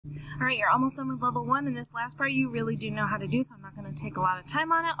Alright, you're almost done with level 1, and this last part you really do know how to do, so I'm not going to take a lot of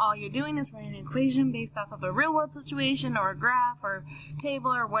time on it. All you're doing is writing an equation based off of a real-world situation, or a graph, or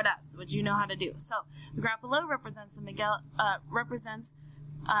table, or what else, which you know how to do. So, the graph below represents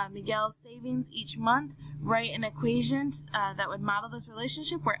Miguel's savings each month. Write an equation that would model this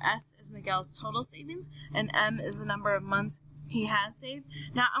relationship, where S is Miguel's total savings, and M is the number of months he has saved.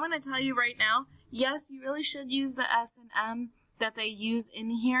 Now, I'm going to tell you right now, yes, you really should use the S and M that they use in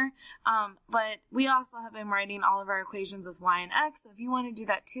here, but we also have been writing all of our equations with Y and X, so if you want to do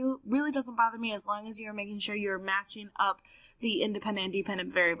that too, really doesn't bother me as long as you're making sure you're matching up the independent and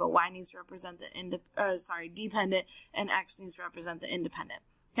dependent variable. Y needs to represent the dependent, and X needs to represent the independent.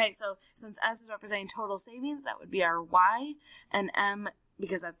 Okay, so since S is representing total savings, that would be our Y, and M,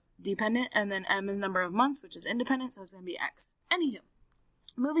 because that's dependent, and then M is number of months, which is independent, so it's going to be X. Anywho.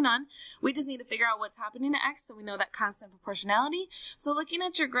 Moving on, we just need to figure out what's happening to X so we know that constant proportionality. So looking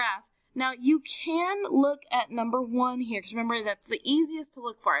at your graph, now you can look at number 1 here, because remember that's the easiest to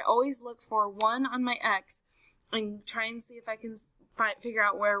look for. I always look for 1 on my X and try and see if I can figure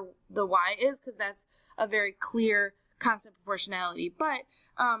out where the Y is, because that's a very clear constant proportionality. But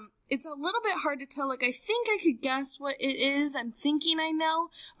it's a little bit hard to tell. Like, I think I could guess what it is. I'm thinking I know,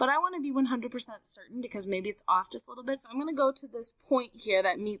 but I want to be 100% certain because maybe it's off just a little bit. So I'm going to go to this point here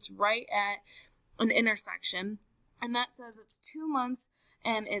that meets right at an intersection, and that says it's 2 months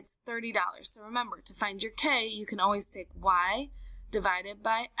and it's $30. So remember, to find your K, you can always take Y divided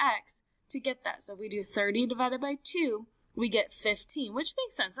by X to get that. So if we do 30 divided by 2, we get 15, which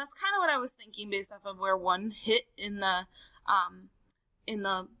makes sense. That's kind of what I was thinking based off of where 1 hit in the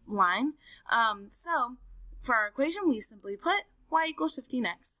line. So for our equation, we simply put Y equals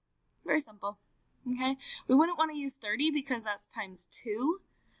 15x. Very simple. Okay. We wouldn't want to use 30 because that's times 2.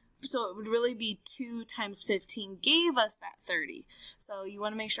 So it would really be 2 times 15 gave us that 30. So you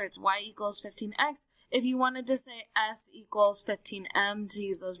want to make sure it's Y equals 15x. If you wanted to say S equals 15m to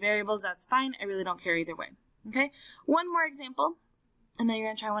use those variables, that's fine. I really don't care either way. Okay. One more example, and then you're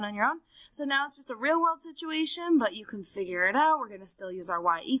going to try one on your own. So now it's just a real world situation, but you can figure it out. We're going to still use our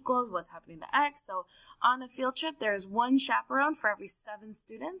Y equals what's happening to X. So on a field trip, there is 1 chaperone for every 7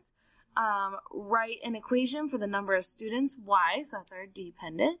 students. Write an equation for the number of students, Y, so that's our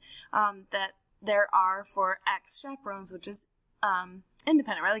dependent, that there are for X chaperones, which is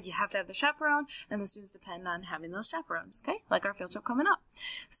independent, right? Like you have to have the chaperone, and the students depend on having those chaperones, okay? Like our field trip coming up.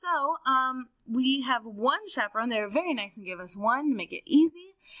 So we have 1 chaperone. They're very nice and give us 1 to make it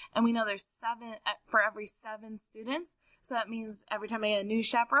easy, and we know there's 7 for every 7 students. So that means every time I get a new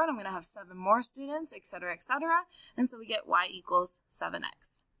chaperone, I'm going to have 7 more students, etc., etc., and so we get Y equals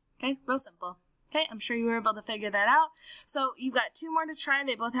 7x. Okay, real simple. Okay, I'm sure you were able to figure that out. So you've got 2 more to try.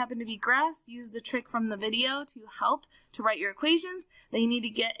 They both happen to be graphs. Use the trick from the video to help to write your equations. Then you need to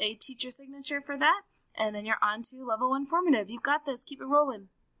get a teacher signature for that. And then you're on to level 1 formative. You've got this. Keep it rolling.